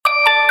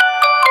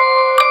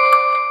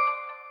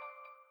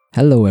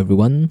Hello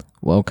everyone,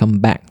 welcome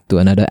back to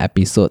another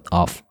episode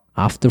of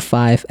After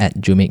 5 at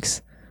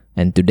Jumix.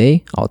 And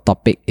today our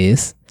topic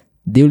is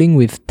dealing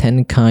with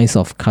 10 kinds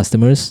of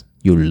customers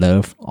you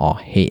love or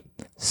hate.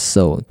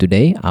 So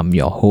today I'm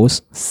your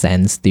host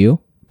San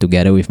Steele,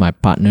 together with my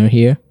partner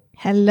here.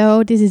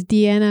 Hello, this is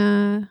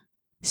Deanna.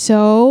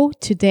 So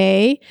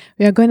today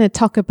we are going to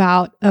talk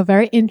about a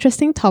very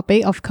interesting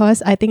topic. Of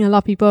course, I think a lot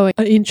of people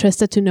are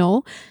interested to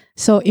know.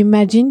 So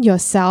imagine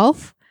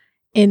yourself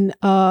in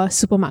a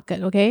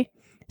supermarket, okay?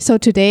 So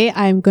today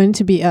I'm going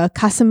to be a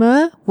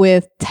customer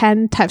with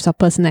 10 types of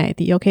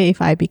personality, okay?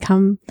 If I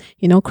become,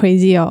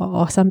 crazy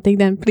or something,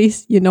 then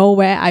please,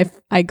 where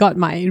I got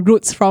my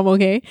roots from,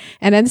 okay?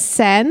 And then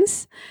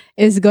Sans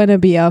is going to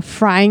be a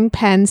frying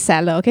pan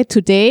seller, okay?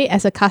 Today,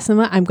 as a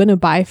customer, I'm going to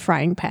buy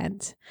frying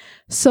pans.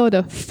 So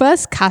the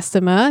first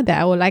customer that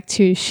I would like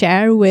to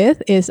share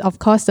with is, of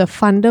course, the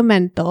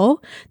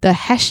fundamental, the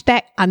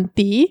hashtag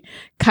auntie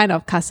kind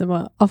of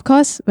customer. Of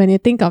course, when you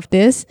think of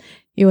this,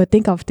 you will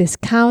think of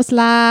discounts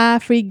lah,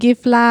 free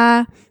gift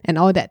lah, and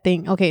all that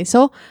thing. Okay,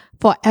 so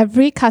for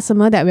every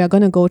customer that we are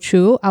going to go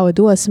through, I will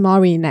do a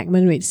small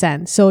reenactment with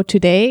San. So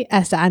today,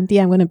 as the auntie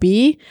I'm going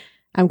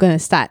to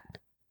start.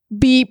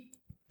 Beep.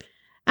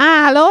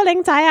 Hello,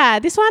 Leng Zai.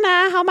 This one,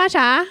 how much?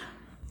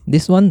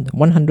 This one,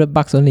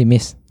 $100 only,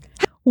 miss.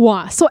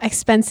 Wow, so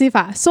expensive.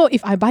 So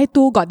if I buy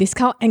two, got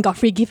discount and got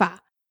free gift.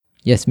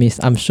 Yes, miss,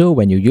 I'm sure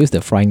when you use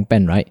the frying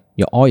pan, right,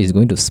 your oil is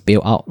going to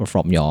spill out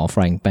from your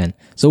frying pan.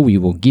 So we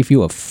will give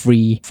you a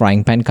free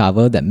frying pan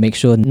cover that makes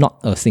sure not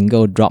a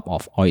single drop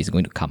of oil is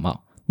going to come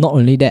out. Not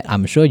only that,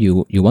 I'm sure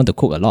you want to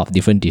cook a lot of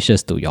different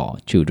dishes to your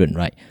children,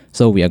 right?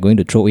 So we are going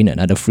to throw in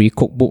another free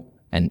cookbook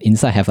and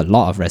inside have a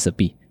lot of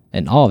recipe.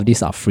 And all of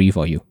these are free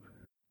for you.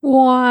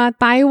 Wow,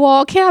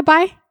 Taiwan, okay,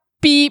 buy.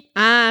 Beep.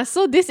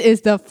 So this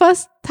is the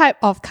first type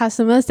of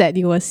customers that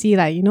you will see,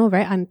 like,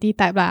 very auntie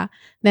type lah.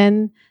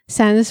 Then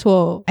Sans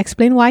will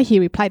explain why he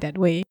replied that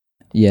way.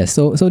 Yeah,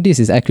 so this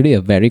is actually a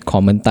very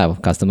common type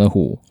of customer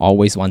who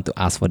always want to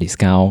ask for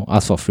discount,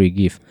 ask for free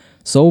gift.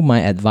 So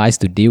my advice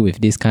to deal with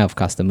this kind of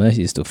customers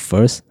is to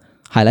first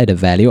highlight the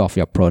value of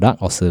your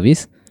product or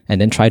service and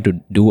then try to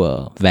do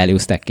a value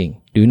stacking.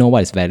 Do you know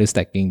what is value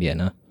stacking,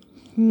 Diana?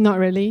 Not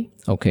really.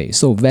 Okay,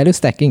 so value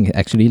stacking is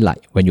actually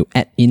like when you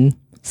add in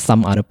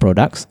some other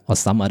products or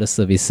some other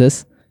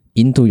services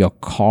into your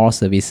core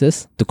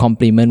services to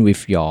complement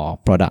with your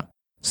product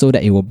so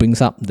that it will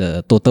brings up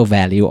the total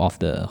value of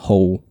the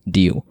whole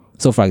deal.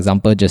 So for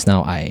example, just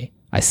now I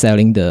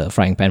selling the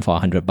frying pan for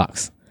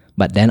 $100,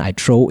 but then I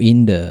throw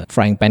in the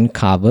frying pan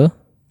cover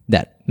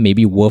that may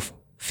be worth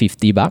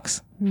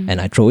 $50 and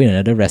I throw in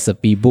another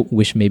recipe book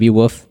which may be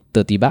worth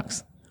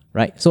 $30,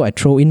 right? So I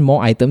throw in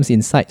more items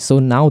inside. So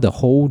now the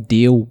whole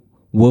deal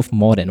worth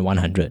more than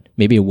 100,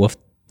 maybe worth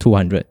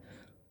 200.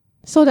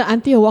 So the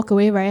auntie will walk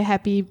away very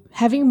happy,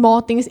 having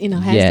more things in her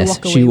hands to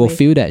walk away. Yes, she will with.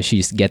 feel that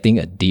she's getting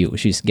a deal.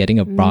 She's getting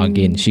a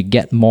bargain. She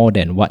get more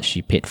than what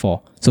she paid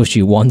for. So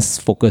she wants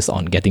focus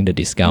on getting the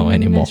discount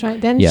anymore. That's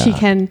right. Then she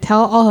can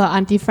tell all her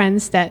auntie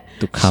friends that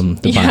to come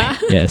to buy.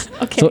 Yes.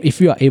 Okay. So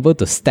if you are able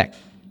to stack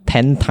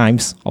 10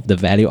 times of the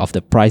value of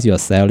the price you're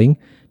selling,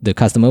 the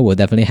customer will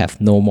definitely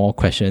have no more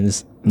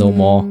questions, no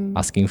more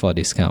asking for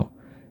discount.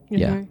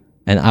 Yeah.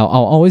 And I'll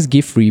always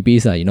give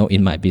freebies,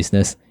 in my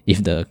business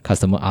if the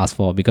customer asks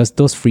for, because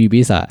those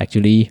freebies are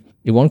actually,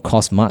 it won't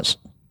cost much,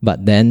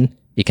 but then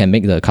it can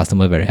make the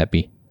customer very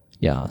happy.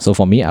 Yeah. So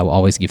for me, I will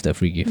always give the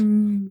free gift.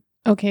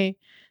 Okay.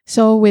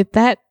 So with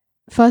that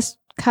first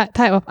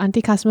type of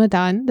auntie customer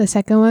done, the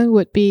second one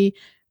would be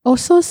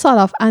also sort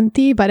of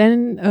auntie, but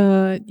then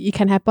it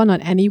can happen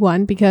on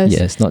anyone because...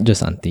 Yes, not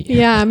just auntie.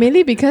 Yeah,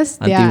 mainly because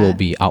auntie will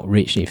be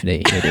outraged if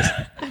they hear this.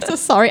 I'm so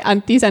sorry,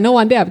 aunties. I know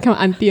one day I'll become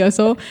auntie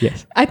also.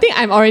 Yes. I think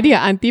I'm already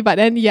an auntie, but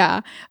then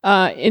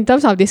in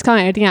terms of discount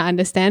and everything, I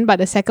understand. But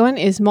the second one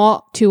is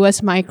more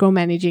towards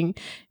micromanaging,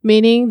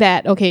 meaning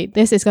that, okay,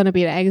 this is going to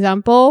be the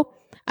example.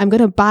 I'm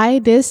going to buy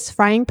this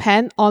frying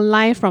pan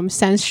online from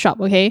Sans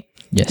shop, okay?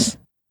 Yes.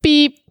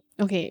 Beep.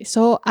 Okay,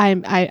 so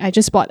I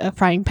just bought a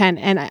frying pan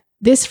and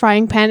this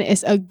frying pan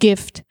is a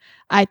gift.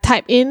 I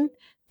type in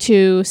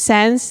to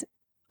Sans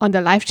on the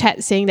live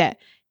chat saying that,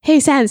 hey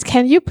Sans,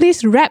 can you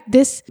please wrap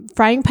this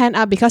frying pan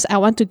up because I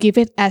want to give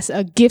it as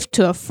a gift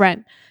to a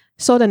friend.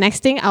 So the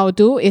next thing I'll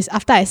do is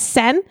after I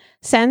send,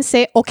 Sans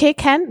say, okay,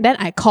 can, then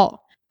I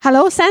call.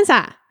 Hello, Sans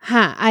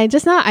I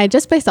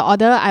just placed the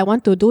order. I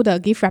want to do the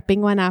gift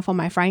wrapping one for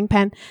my frying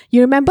pan.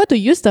 You remember to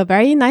use the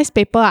very nice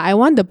paper. I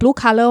want the blue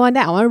color one,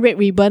 then I want red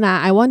ribbon.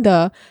 I want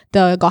the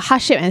got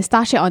heart shape and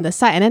star shape on the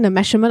side, and then the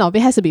measurement of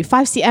it has to be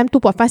 5 cm,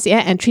 2.5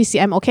 cm, and 3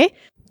 cm, okay?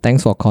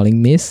 Thanks for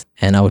calling, miss.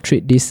 And I will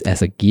treat this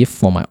as a gift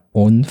for my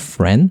own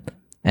friend.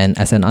 And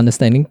as an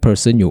understanding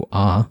person you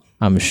are,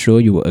 I'm sure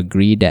you will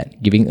agree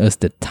that giving us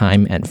the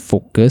time and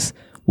focus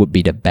would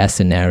be the best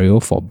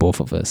scenario for both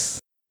of us.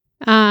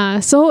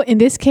 So in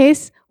this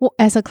case,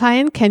 as a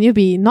client, can you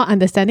be not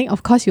understanding?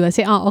 Of course, you will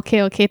say, oh,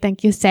 okay,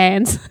 thank you,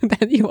 Sans.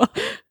 Then you will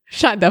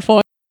shut the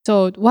phone.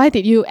 So why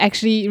did you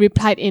actually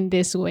reply in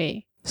this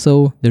way?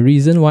 So the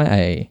reason why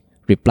I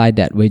replied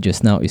that way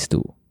just now is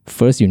to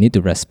First, you need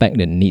to respect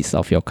the needs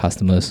of your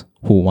customers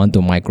who want to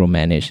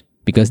micromanage,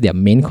 because their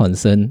main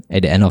concern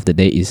at the end of the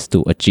day is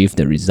to achieve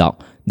the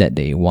result that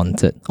they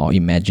wanted or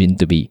imagined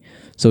to be.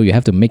 So you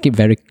have to make it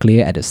very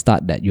clear at the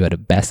start that you are the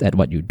best at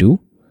what you do,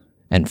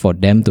 and for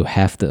them to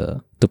have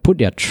to put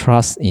their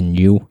trust in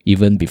you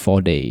even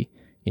before they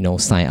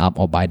sign up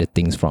or buy the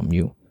things from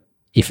you.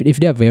 If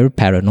they are very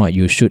paranoid,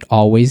 you should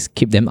always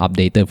keep them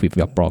updated with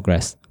your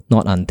progress,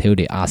 not until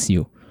they ask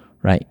you,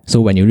 right?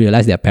 So when you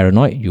realize they're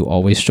paranoid, you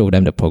always show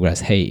them the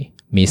progress. Hey,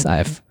 miss,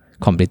 I've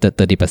completed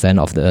 30%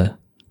 of the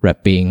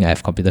wrapping,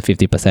 I've completed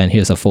 50%,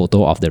 here's a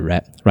photo of the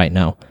wrap right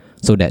now,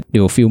 so that they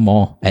will feel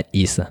more at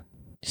ease.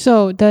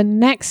 So the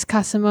next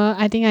customer,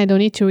 I think I don't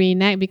need to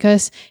reenact,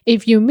 because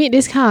if you meet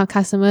this kind of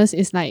customers,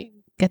 it's like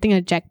getting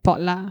a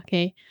jackpot lah,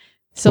 okay?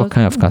 So what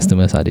kind of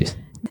customers are these?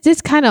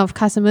 This kind of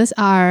customers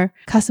are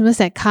customers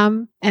that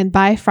come and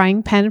buy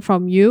frying pan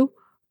from you,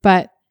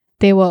 but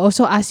they will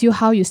also ask you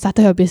how you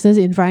started your business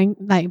in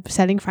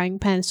selling frying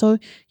pans. So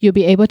you'll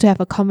be able to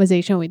have a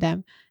conversation with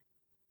them.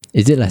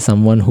 Is it like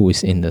someone who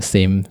is in the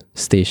same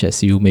stage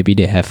as you? Maybe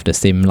they have the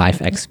same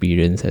life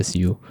experience as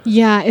you.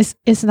 Yeah,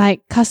 it's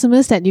like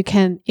customers that you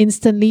can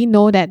instantly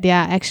know that they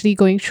are actually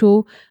going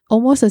through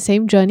almost the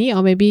same journey,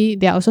 or maybe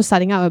they're also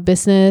starting out a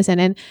business and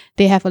then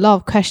they have a lot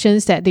of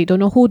questions that they don't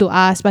know who to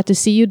ask, but to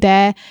see you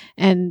there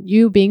and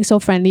you being so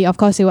friendly, of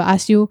course, they will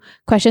ask you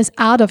questions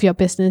out of your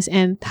business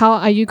and how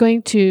are you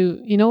going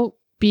to,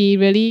 be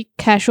really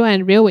casual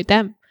and real with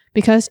them,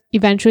 because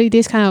eventually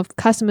these kind of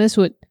customers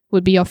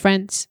would be your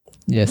friends.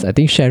 Yes, I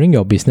think sharing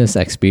your business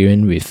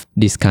experience with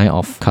this kind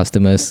of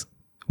customers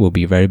will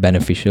be very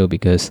beneficial,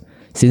 because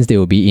since they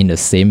will be in the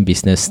same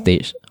business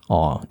stage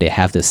or they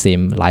have the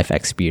same life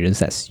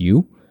experience as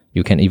you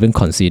can even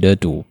consider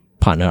to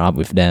partner up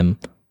with them,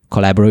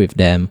 collaborate with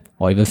them,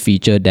 or even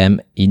feature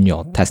them in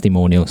your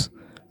testimonials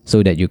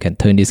so that you can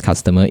turn this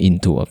customer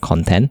into a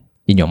content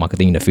in your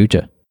marketing in the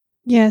future.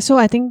 Yeah, so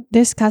I think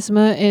this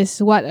customer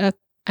is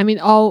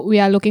all we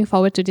are looking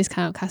forward to, this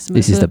kind of customer.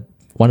 This is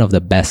one of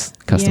the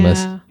best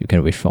customers you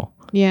can wish for.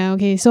 Yeah,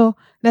 okay. So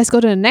let's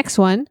go to the next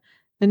one.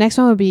 The next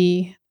one will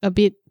be a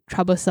bit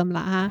troublesome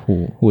lah.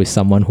 Who is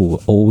someone who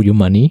will owe you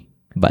money,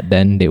 but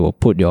then they will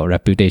put your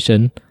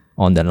reputation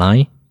on the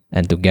line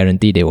and to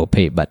guarantee they will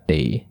pay, but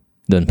they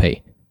don't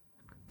pay.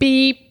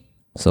 Beep.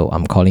 So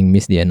I'm calling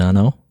Miss Diana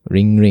now.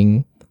 Ring,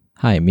 ring.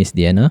 Hi, Miss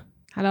Diana.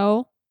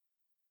 Hello.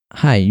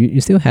 Hi, you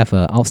still have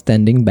an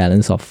outstanding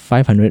balance of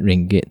 500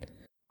 ringgit.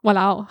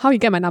 Walao, how you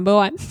get my number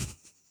one?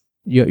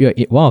 You're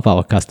one of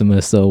our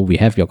customers, so we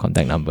have your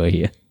contact number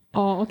here.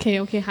 Oh, okay.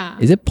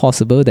 Is it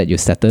possible that you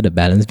settle the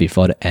balance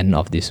before the end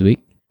of this week?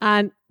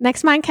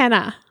 Next month can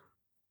ah?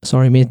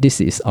 Sorry, miss, this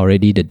is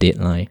already the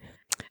deadline.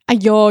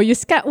 Ayo, you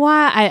scared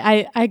what?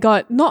 I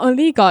got not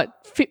only got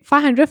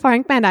 500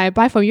 foreign pan that I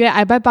buy from you,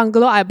 I buy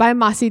bungalow, I buy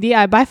Mercedes,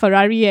 I buy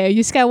Ferrari.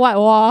 You scared what?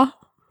 Wah?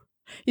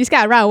 You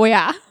scared I run away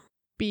ah?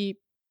 Beep.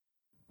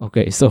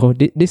 Okay, so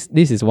this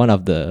is one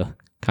of the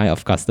kind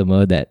of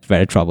customer that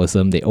very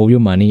troublesome. They owe you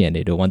money and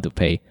they don't want to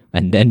pay,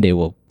 and then they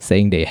will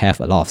saying they have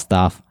a lot of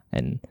stuff,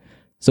 and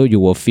so you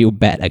will feel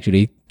bad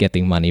actually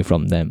getting money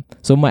from them.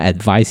 So my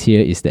advice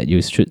here is that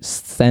you should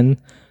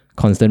send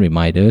constant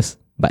reminders,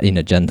 but in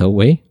a gentle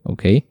way.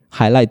 Okay,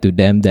 highlight to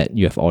them that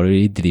you have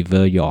already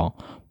delivered your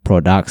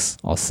products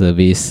or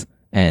service,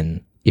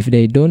 and if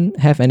they don't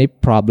have any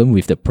problem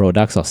with the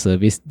products or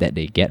service that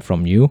they get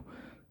from you,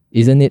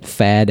 isn't it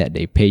fair that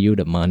they pay you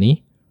the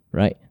money,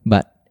 right?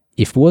 But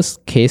if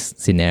worst case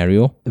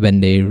scenario,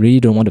 when they really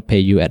don't want to pay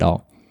you at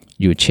all,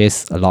 you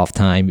chase a lot of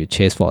time, you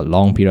chase for a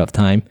long period of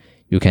time,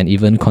 you can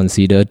even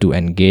consider to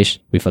engage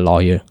with a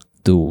lawyer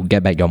to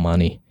get back your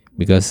money,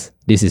 because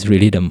this is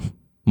really the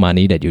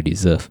money that you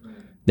deserve,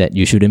 that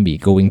you shouldn't be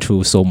going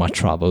through so much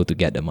trouble to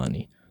get the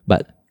money.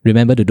 But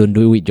remember to don't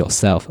do it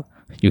yourself.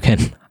 You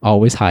can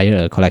always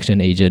hire a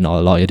collection agent or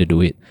a lawyer to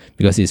do it,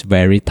 because it's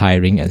very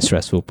tiring and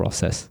stressful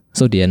process.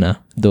 So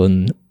Diana,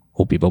 don't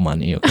owe people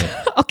money, okay?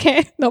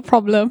 Okay, no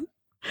problem.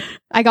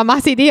 I got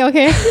Mercedes,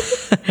 okay?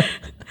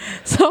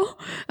 So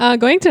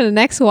going to the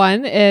next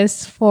one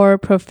is for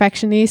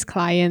perfectionist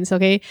clients,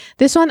 okay?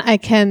 This one I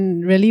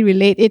can really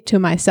relate it to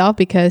myself,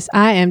 because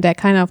I am that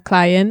kind of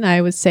client,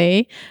 I would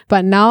say.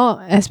 But now,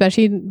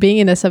 especially being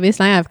in the service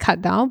line, I've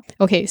cut down.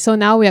 Okay, so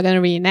now we are going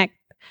to reenact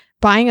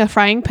buying a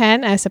frying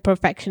pan as a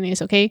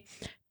perfectionist, okay?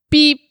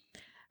 Beep.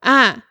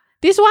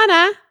 This one,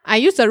 I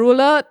use the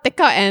ruler, take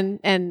out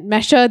and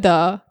measure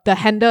the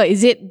handle.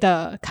 Is it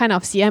the kind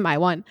of CM I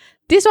want?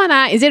 This one,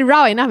 is it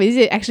round enough? Is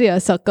it actually a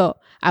circle?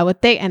 I will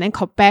take and then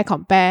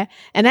compare.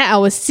 And then I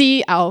will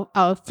see,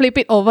 I'll flip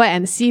it over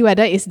and see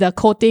whether is the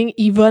coating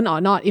even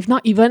or not. If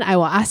not even, I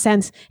will ask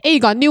Sense, hey, you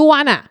got new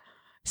one?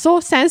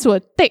 So Sense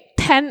will take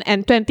 10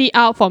 and 20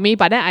 out for me,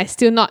 but then I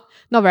still not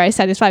very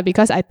satisfied,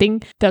 because I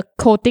think the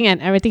coating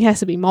and everything has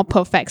to be more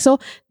perfect. So,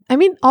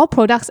 all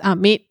products are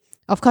made,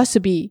 of course, to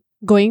be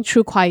going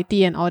through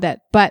quality and all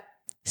that, but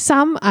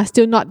some are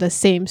still not the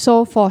same.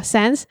 So for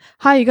Sense,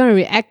 how are you going to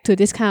react to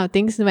this kind of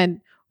things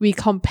when we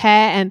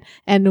compare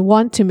and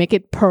want to make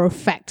it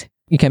perfect?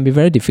 It can be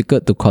very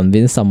difficult to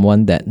convince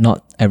someone that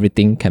not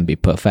everything can be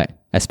perfect,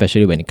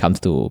 especially when it comes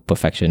to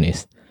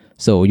perfectionists.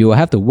 So you will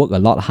have to work a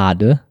lot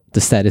harder to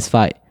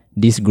satisfy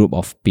this group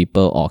of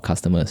people or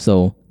customers.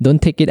 So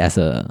don't take it as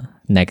a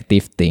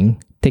negative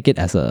thing. Take it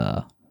as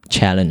a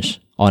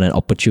challenge or an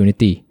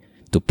opportunity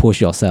to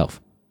push yourself,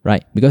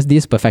 right? Because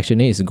this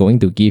perfectionist is going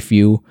to give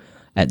you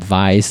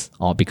advice,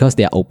 or because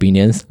their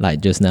opinions,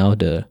 like just now,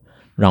 the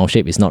round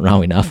shape is not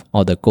round enough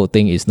or the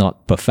coating is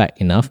not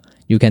perfect enough.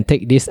 You can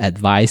take this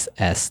advice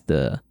as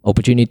the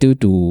opportunity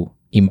to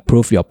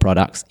improve your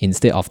products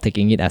instead of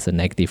taking it as a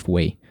negative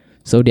way.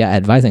 So their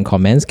advice and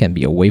comments can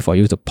be a way for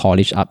you to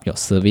polish up your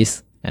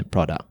service and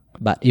product.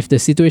 But if the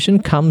situation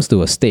comes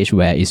to a stage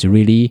where it's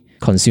really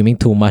consuming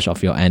too much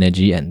of your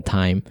energy and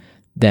time,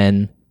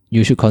 then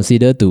you should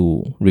consider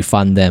to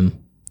refund them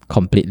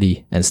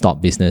completely and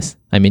stop business.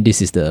 I mean,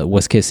 this is the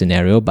worst case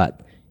scenario,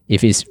 but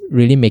if it's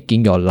really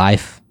making your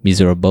life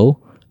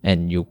miserable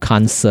and you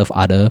can't serve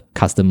other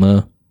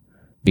customer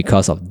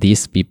because of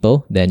these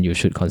people, then you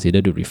should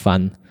consider to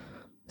refund.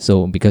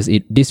 So because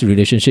this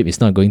relationship is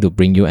not going to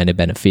bring you any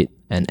benefit,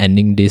 and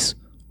ending this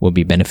will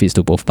be benefits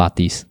to both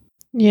parties.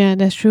 Yeah,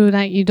 that's true.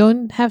 Like you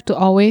don't have to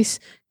always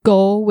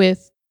go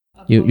with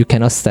You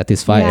cannot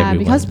satisfy everyone.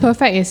 Because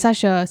perfect is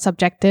such a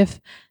subjective.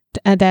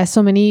 There's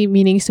so many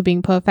meanings to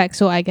being perfect.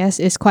 So I guess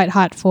it's quite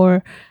hard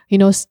for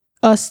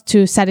us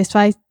to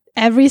satisfy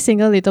every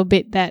single little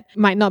bit that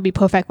might not be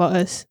perfect for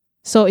us.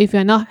 So if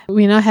we're not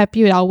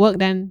happy with our work,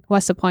 then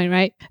what's the point,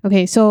 right?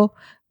 Okay, so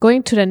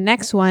going to the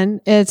next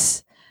one,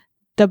 it's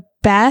the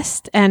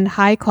best and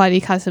high quality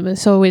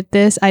customers. So with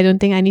this, I don't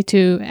think I need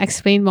to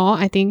explain more.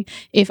 I think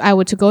if I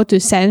were to go to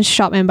Sen's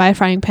shop and buy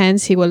frying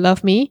pans, he would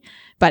love me.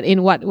 But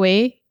in what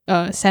way?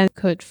 Sen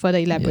could further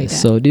elaborate that.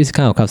 So this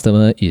kind of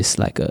customer is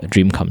like a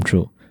dream come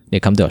true. They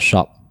come to your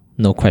shop,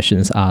 no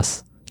questions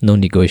asked, no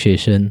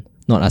negotiation,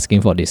 not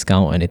asking for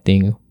discount or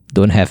anything,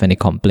 don't have any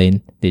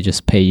complaint. They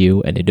just pay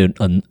you and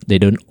they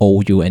don't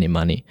owe you any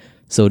money.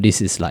 So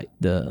this is like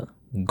the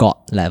God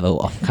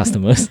level of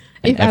customers.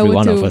 And every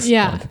one of us.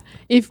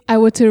 If I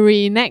were to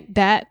reenact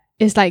that,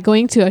 it's like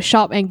going to a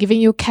shop and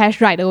giving you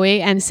cash right away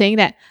and saying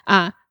that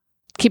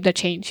keep the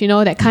change,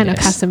 that kind of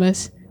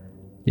customers.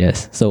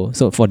 Yes. So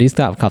for this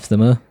type of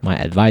customer, my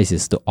advice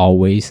is to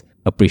always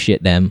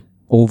appreciate them,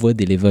 over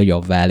deliver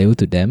your value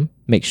to them,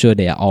 make sure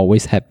they are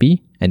always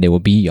happy, and they will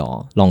be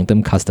your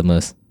long-term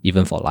customers,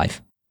 even for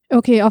life.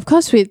 Okay, of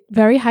course, with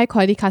very high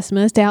quality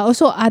customers, there are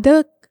also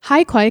other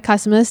high quality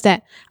customers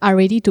that are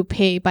ready to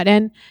pay, but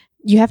then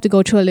you have to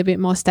go through a little bit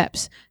more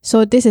steps.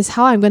 So this is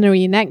how I'm going to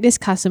reenact this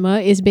customer.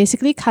 Is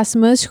basically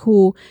customers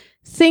who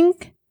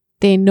think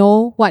they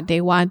know what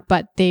they want,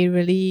 but they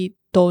really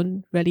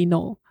don't really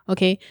know.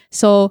 Okay,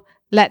 so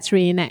let's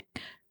reenact.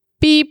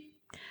 Beep.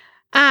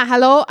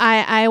 Hello,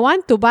 I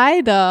want to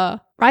buy the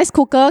rice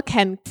cooker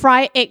can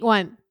fry egg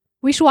one.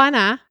 Which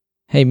one?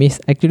 Hey miss,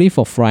 actually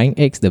for frying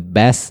eggs, the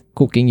best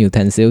cooking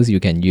utensils you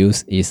can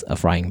use is a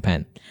frying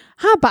pan.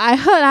 But I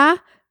heard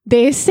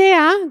they say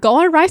got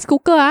one rice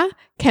cooker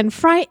can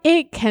fry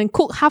egg, can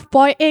cook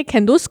half-boiled egg,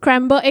 can do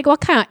scrambled egg. What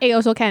kind of egg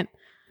also can?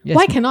 Yes,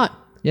 why cannot?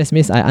 Yes,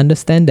 miss, I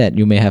understand that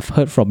you may have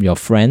heard from your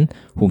friend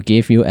who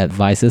gave you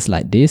advices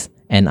like this,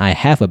 and I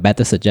have a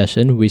better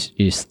suggestion, which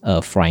is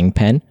a frying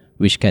pan,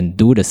 which can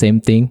do the same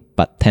thing,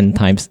 but 10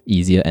 times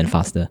easier and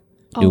faster.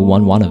 Do you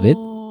want one of it?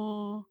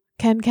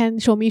 Can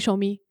show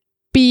me.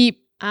 Beep.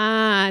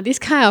 This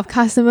kind of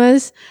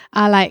customers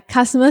are like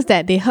customers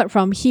that they heard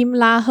from him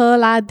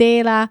her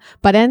they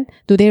but then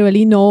do they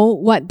really know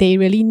what they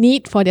really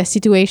need for their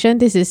situation?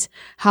 This is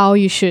how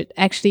you should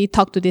actually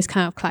talk to this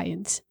kind of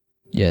clients.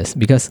 Yes,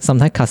 because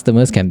sometimes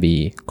customers can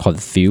be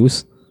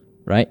confused,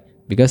 right?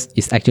 Because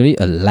it's actually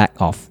a lack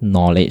of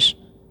knowledge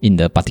in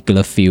the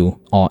particular field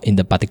or in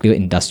the particular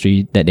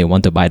industry that they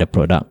want to buy the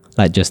product.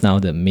 Like just now,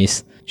 the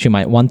miss, she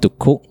might want to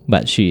cook,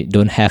 but she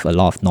don't have a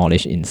lot of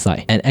knowledge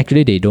inside. And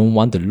actually, they don't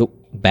want to look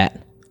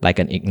bad like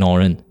an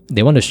ignorant.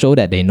 They want to show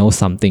that they know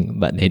something,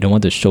 but they don't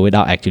want to show it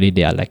out. Actually,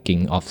 they are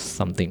lacking of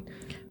something.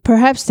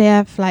 Perhaps they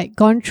have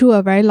gone through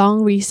a very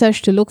long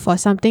research to look for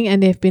something,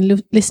 and they've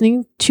been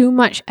listening too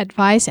much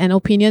advice and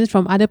opinions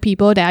from other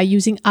people that are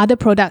using other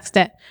products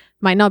that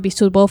might not be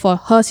suitable for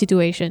her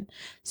situation.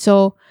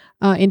 So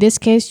in this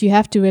case, you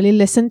have to really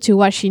listen to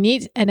what she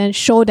needs and then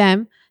show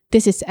them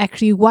this is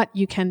actually what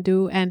you can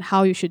do and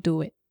how you should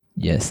do it.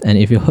 Yes, and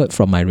if you heard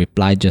from my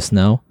reply just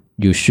now,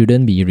 you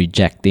shouldn't be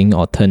rejecting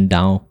or turn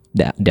down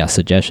their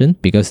suggestion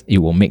because it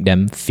will make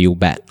them feel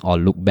bad or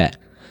look bad.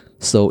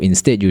 So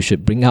instead, you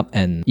should bring up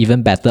an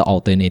even better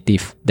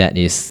alternative that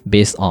is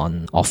based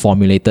on or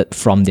formulated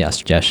from their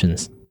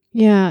suggestions.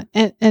 Yeah,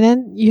 and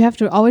then you have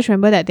to always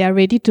remember that they are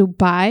ready to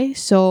buy.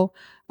 So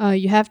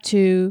you have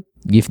to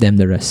give them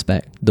the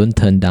respect. Don't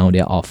turn down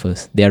their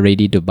offers. They are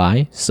ready to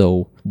buy.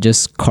 So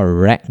just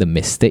correct the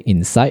mistake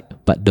inside,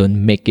 but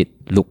don't make it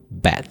look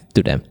bad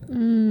to them.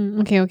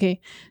 Okay.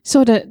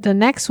 So the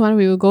next one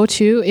we will go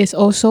to is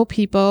also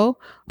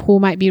people who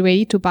might be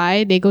ready to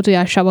buy. They go to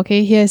your shop.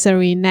 Okay, here's a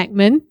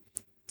reenactment.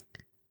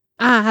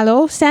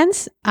 Hello,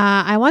 Sans.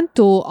 I want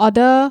to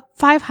order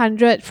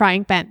 500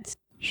 frying pans.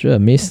 Sure,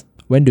 miss.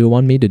 When do you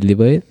want me to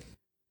deliver it?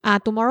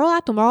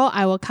 Tomorrow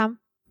I will come.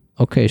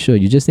 Okay, sure.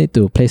 You just need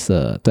to place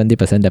a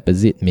 20%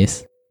 deposit,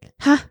 miss.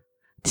 Huh?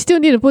 Still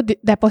need to put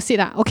deposit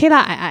Okay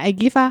lah, I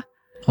give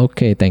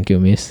Okay, thank you,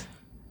 miss.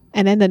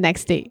 And then the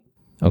next day.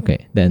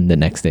 Okay, then the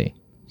next day,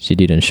 she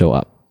didn't show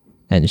up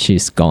and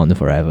she's gone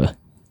forever.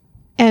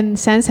 And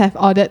Sense have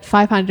ordered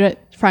 500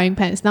 frying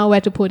pans. Now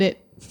where to put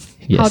it?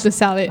 Yes, How to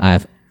sell it? I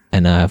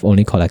have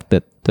only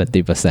collected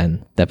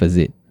 20%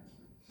 deposit.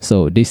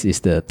 So this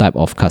is the type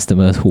of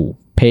customers who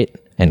paid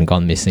and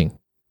gone missing.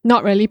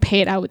 Not really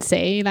paid, I would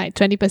say. Like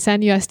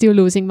 20%, you are still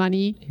losing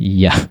money.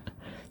 Yeah,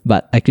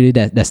 but actually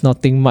there's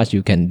nothing much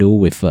you can do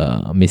with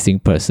a missing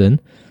person.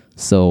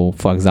 So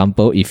for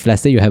example, if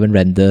let's say you haven't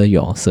rendered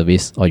your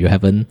service or you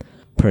haven't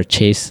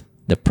purchased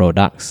the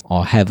products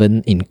or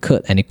haven't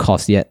incurred any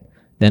cost yet,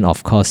 then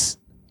of course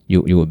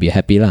you will be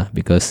happy lah,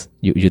 because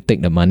you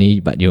take the money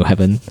but you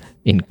haven't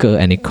incurred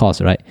any cost,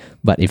 right?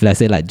 But if let's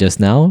say like just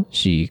now,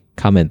 she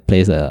come and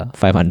place a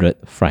 500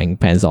 frying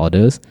pans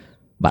orders,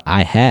 but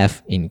I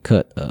have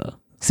incurred a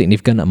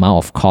significant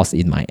amount of cost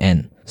in my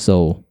end.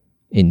 So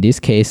in this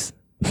case,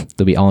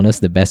 to be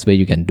honest, the best way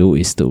you can do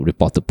is to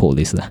report to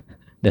police lah.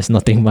 There's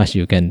nothing much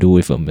you can do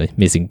with a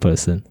missing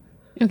person.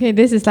 Okay,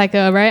 this is like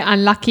a very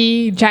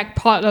unlucky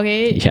jackpot,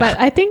 okay? Yeah. But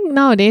I think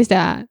nowadays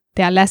there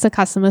are lesser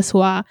customers who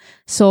are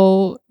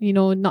so,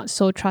 not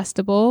so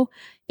trustable.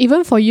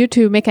 Even for you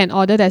to make an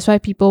order, that's why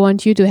people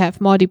want you to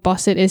have more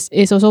deposit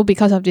is also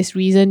because of this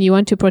reason. You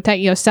want to protect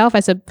yourself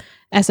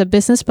as a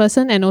business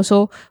person, and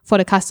also for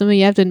the customer,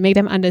 you have to make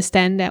them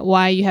understand that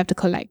why you have to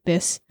collect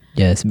this.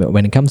 Yes, but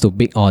when it comes to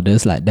big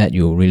orders like that,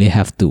 you really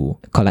have to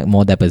collect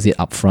more deposit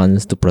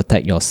upfront to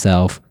protect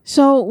yourself.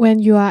 So when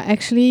you are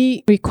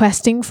actually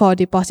requesting for a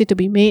deposit to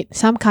be made,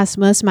 some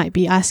customers might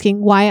be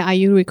asking, why are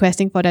you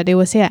requesting for that? They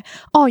will say,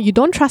 oh, you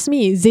don't trust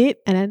me, is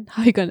it? And then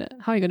how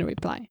are you gonna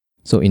reply?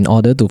 So in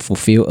order to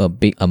fulfill a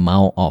big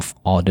amount of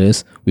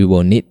orders, we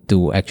will need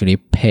to actually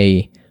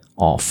pay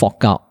or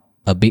fork out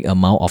a big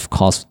amount of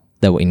cost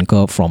that will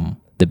incur from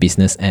the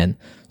business end.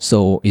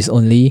 So it's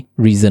only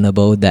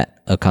reasonable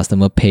that a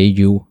customer pay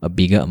you a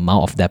bigger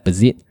amount of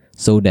deposit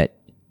so that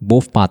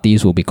both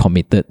parties will be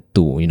committed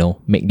to,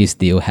 make this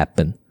deal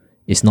happen.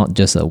 It's not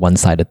just a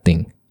one-sided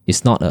thing.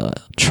 It's not a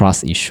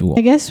trust issue.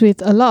 I guess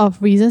with a lot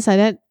of reasons like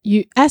that,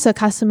 you as a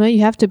customer,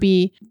 you have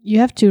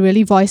to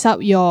really voice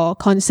out your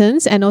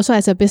concerns, and also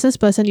as a business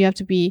person, you have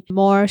to be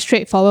more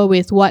straightforward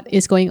with what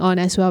is going on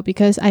as well,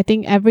 because I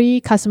think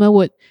every customer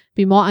would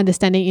be more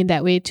understanding in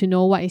that way to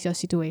know what is your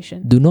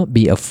situation. Do not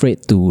be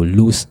afraid to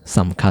lose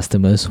some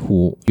customers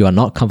who you are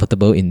not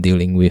comfortable in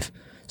dealing with.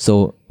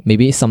 So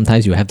maybe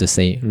sometimes you have to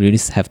say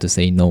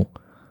no,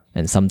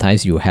 and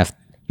sometimes you have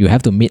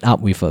to meet up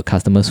with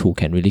customers who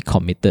can really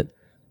committed.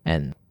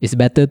 And it's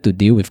better to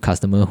deal with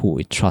customer who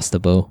is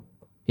trustable.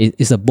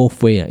 It's a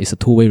both way. It's a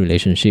two-way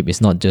relationship. It's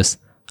not just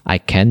I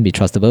can be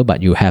trustable,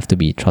 but you have to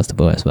be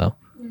trustable as well.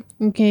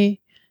 Okay.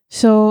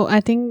 So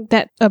I think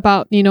that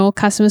about,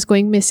 customers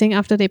going missing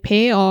after they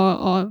pay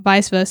or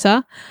vice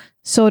versa.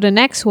 So the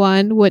next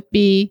one would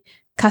be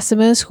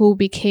customers who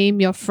became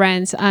your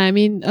friends. I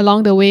mean,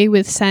 along the way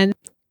with Sense,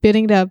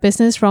 building the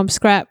business from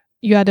scratch,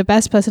 you are the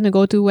best person to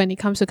go to when it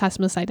comes to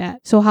customers like that.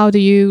 So how do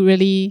you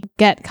really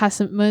get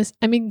customers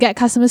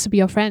to be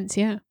your friends?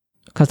 Yeah.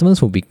 Customers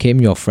who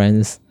became your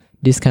friends,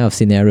 this kind of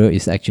scenario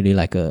is actually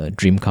like a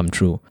dream come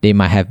true. They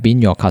might have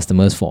been your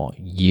customers for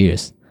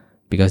years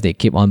because they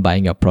keep on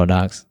buying your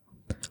products.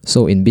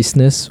 So in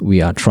business,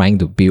 we are trying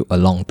to build a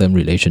long-term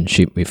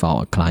relationship with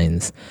our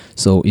clients.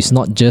 So it's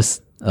not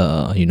just,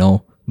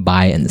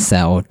 buy and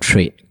sell,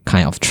 trade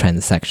kind of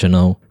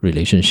transactional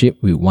relationship.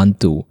 We want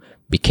to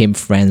become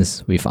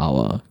friends with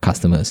our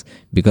customers,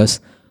 because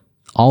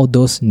all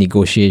those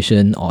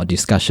negotiation or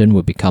discussion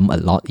will become a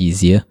lot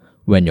easier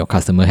when your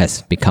customer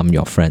has become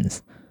your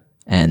friends.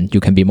 And you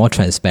can be more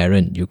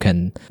transparent. You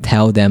can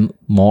tell them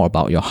more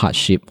about your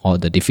hardship or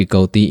the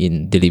difficulty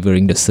in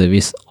delivering the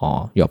service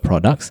or your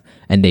products.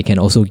 And they can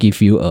also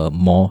give you a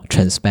more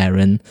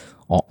transparent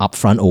or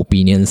upfront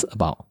opinions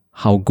about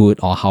how good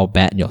or how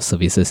bad your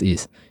services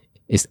is.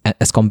 It's,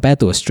 as compared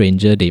to a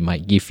stranger, they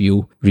might give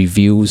you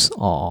reviews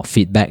or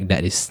feedback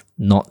that is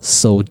not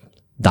so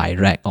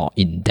direct or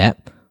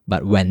in-depth.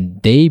 But when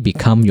they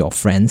become your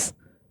friends,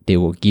 they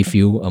will give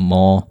you a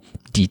more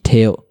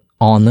detailed,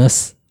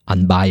 honest,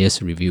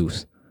 unbiased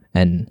reviews.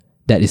 And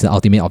that is the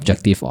ultimate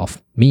objective of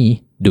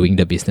me doing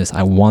the business.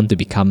 I want to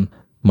become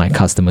my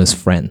customer's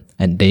friend,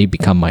 and they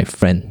become my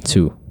friend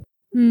too.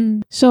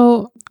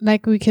 So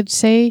like we could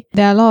say,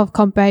 there are a lot of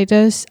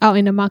competitors out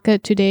in the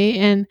market today,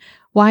 and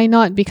why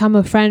not become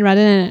a friend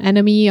rather than an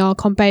enemy or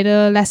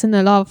competitor? Lessen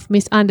a lot of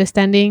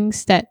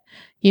misunderstandings that,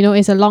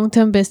 it's a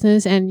long-term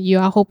business, and you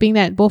are hoping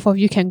that both of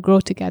you can grow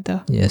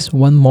together. Yes,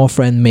 one more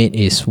friend made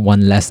is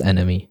one less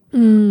enemy.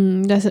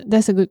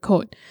 That's a good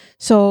quote.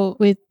 So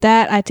with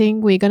that, I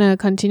think we're gonna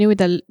continue with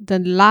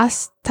the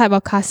last type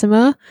of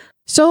customer.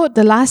 So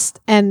the last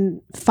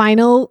and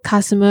final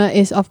customer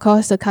is, of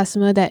course, the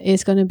customer that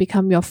is going to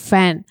become your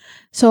fan.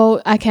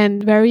 So I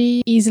can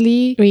very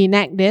easily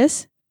reenact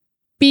this.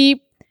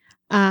 Beep.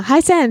 Hi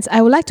Sense,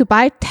 I would like to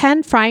buy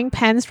 10 frying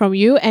pans from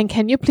you, and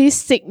can you please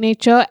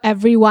signature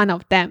every one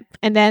of them?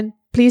 And then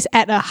please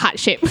add a heart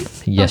shape.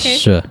 Yes, Okay.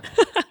 sure.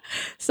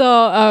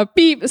 So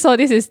beep. So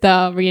this is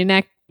the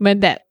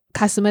reenactment that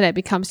customer that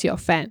becomes your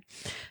fan.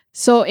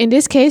 So in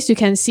this case, you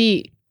can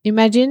see,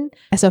 imagine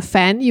as a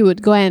fan, you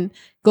would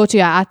go to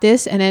your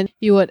artist and then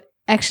you would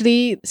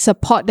actually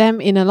support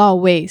them in a lot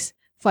of ways.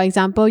 For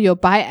example, you'll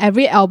buy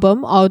every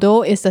album,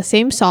 although it's the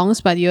same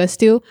songs, but you'll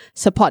still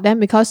support them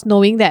because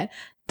knowing that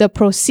the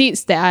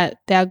proceeds that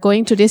are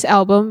going to this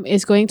album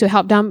is going to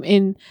help them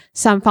in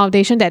some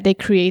foundation that they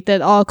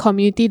created or a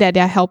community that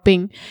they're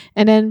helping.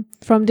 And then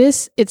from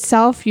this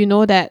itself, you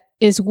know that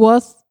it's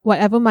worth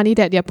whatever money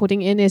that they're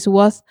putting in is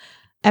worth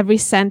every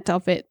cent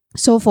of it.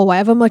 So for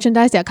whatever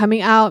merchandise they're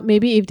coming out,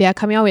 maybe if they are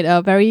coming out with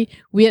a very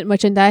weird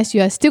merchandise,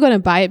 you are still going to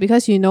buy it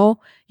because you know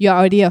you're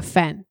already a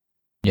fan.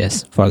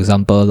 Yes. For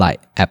example,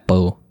 like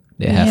Apple,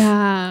 they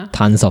have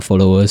tons of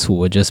followers who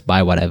will just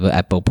buy whatever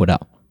Apple put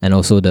out. And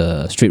also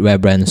the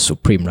streetwear brand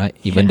Supreme, right?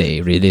 Even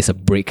they release a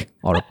brick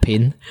or a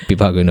pin,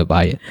 people are going to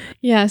buy it.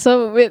 Yeah,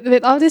 so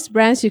with all these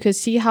brands, you could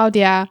see how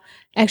they are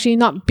actually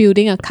not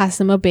building a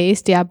customer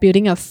base, they are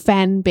building a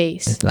fan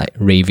base. It's like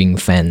raving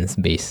fans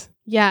base.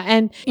 Yeah,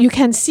 and you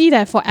can see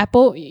that for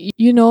Apple,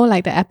 you know,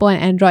 like the Apple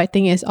and Android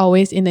thing is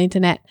always in the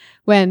internet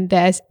when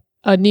there's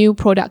a new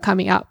product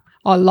coming up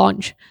or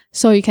launch.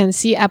 So you can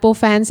see Apple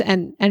fans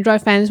and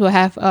Android fans will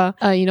have a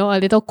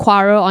little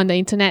quarrel on the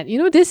internet. You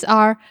know, these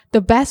are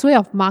the best way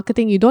of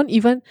marketing.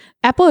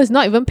 Apple is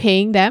not even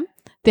paying them.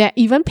 They're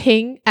even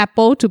paying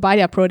Apple to buy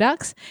their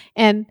products.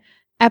 And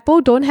Apple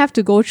don't have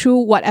to go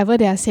through whatever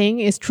they are saying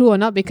is true or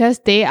not because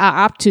they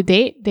are up to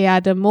date. They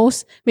are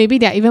maybe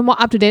they're even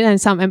more up to date than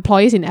some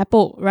employees in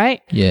Apple,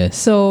 right? Yes.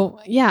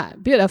 So yeah,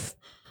 build a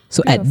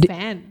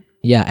fan.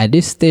 Yeah, at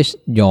this stage,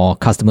 your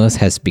customers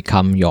has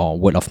become your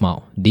word of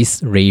mouth.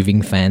 These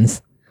raving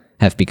fans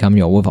have become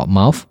your word of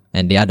mouth,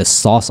 and they are the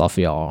source of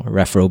your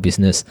referral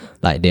business.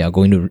 Like they are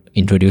going to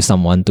introduce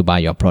someone to buy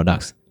your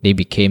products. They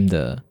became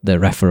the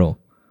referral.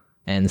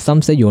 And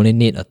some say you only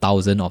need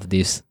 1,000 of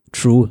these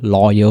true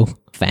loyal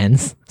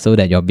fans so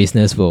that your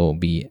business will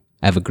be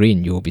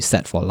evergreen. You will be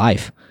set for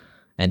life.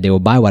 And they will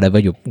buy whatever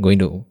you're going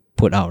to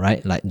put out,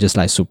 right? Just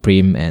like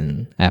Supreme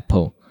and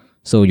Apple.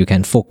 So you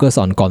can focus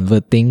on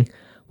converting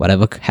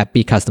whatever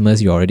happy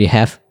customers you already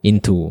have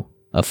into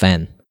a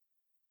fan.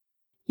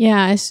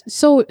 Yeah,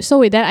 so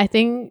with that, I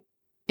think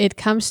it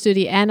comes to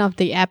the end of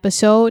the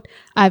episode.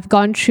 I've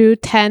gone through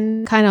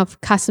 10 kind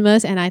of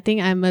customers and I think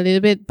I'm a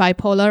little bit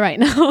bipolar right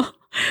now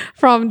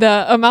from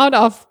the amount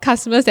of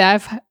customers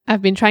that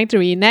I've been trying to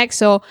reenact.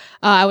 So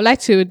I would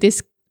like to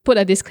put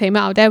a disclaimer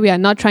out there. We are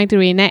not trying to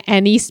reenact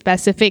any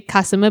specific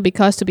customer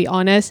because, to be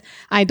honest,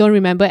 I don't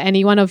remember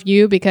any one of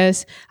you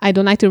because I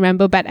don't like to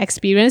remember bad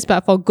experience.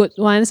 But for good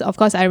ones, of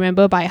course, I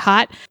remember by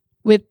heart.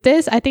 With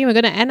this, I think we're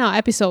going to end our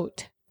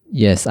episode.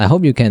 Yes, I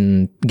hope you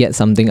can get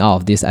something out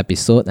of this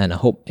episode, and I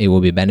hope it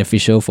will be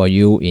beneficial for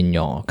you in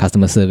your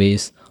customer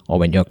service or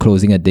when you're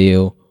closing a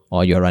deal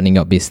or you're running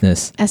your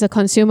business. As a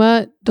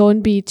consumer,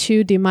 don't be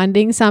too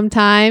demanding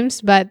sometimes,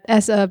 but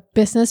as a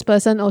business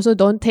person, also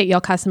don't take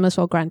your customers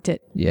for granted.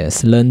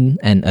 Yes, learn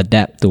and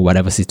adapt to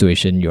whatever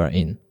situation you are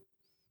in.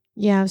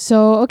 Yeah,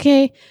 so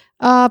okay,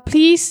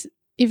 please,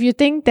 if you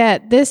think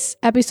that this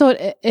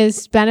episode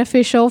is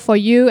beneficial for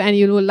you and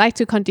you would like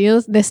to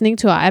continue listening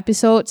to our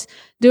episodes,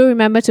 do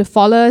remember to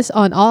follow us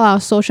on all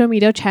our social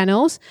media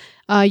channels.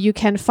 You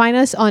can find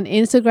us on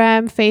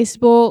Instagram,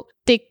 Facebook,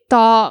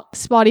 TikTok,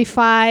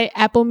 Spotify,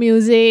 Apple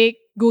Music,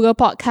 Google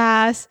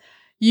Podcasts,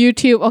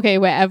 YouTube, okay,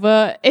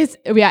 wherever.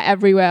 We are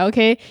everywhere,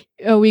 okay?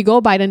 We go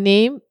by the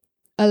name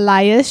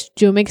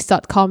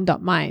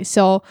eliasjumix.com.my.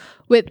 So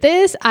with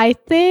this, I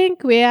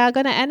think we are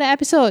going to end the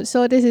episode.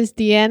 So this is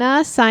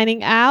Deanna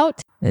signing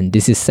out. And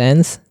this is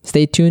Sense.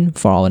 Stay tuned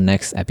for our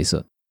next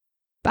episode.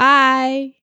 Bye.